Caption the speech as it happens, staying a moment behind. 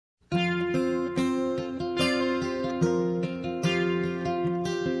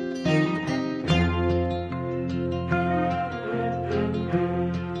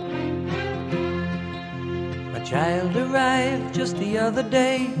alive just the other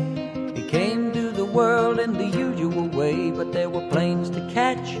day. He came to the world in the usual way, but there were planes to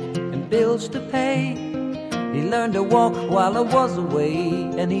catch and bills to pay. He learned to walk while I was away,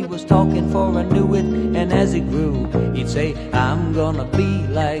 and he was talking for I knew it. And as he grew, he'd say, I'm gonna be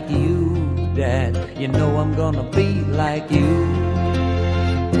like you, Dad. You know I'm gonna be like you.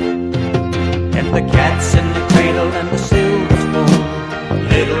 And the cat's in the cradle and the silver spoon,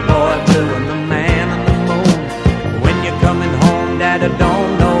 little boy blue and the man on the moon. When you're coming home, Dad, I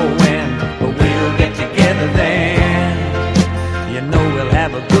don't know when, but we'll get together then. You know we'll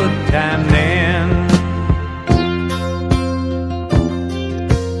have a good time then.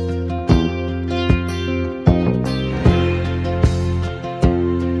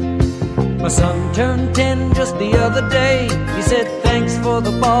 My son turned 10 just the other day. He said, thanks for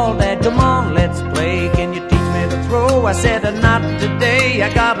the ball, Dad, come on, let's play. Can you teach me to throw? I said, not today, I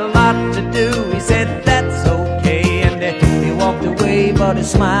got a lot to do. He said, that's okay, and he walked away, but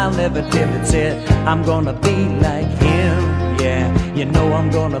his smile never dimmed. It said, I'm gonna be like him, yeah, you know I'm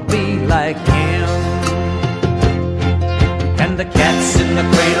gonna be like him. And the cat's in the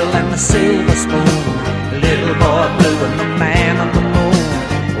cradle and the silver spoon, the little boy blue and the man on the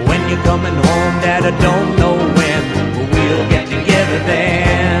moon. When you're coming home, Dad, I don't know when, but we'll get together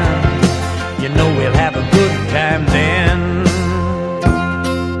then. You know we'll have a good time then.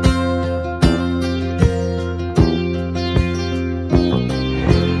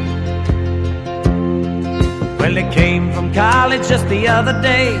 Well, he came from college just the other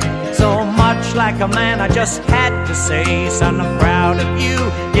day, so much like a man I just had to say, son, I'm proud of you,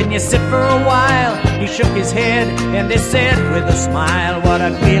 can you sit for a while? He shook his head and he said with a smile, what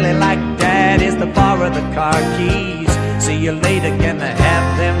I'd really like, Dad, is to borrow the car keys. See you later, can I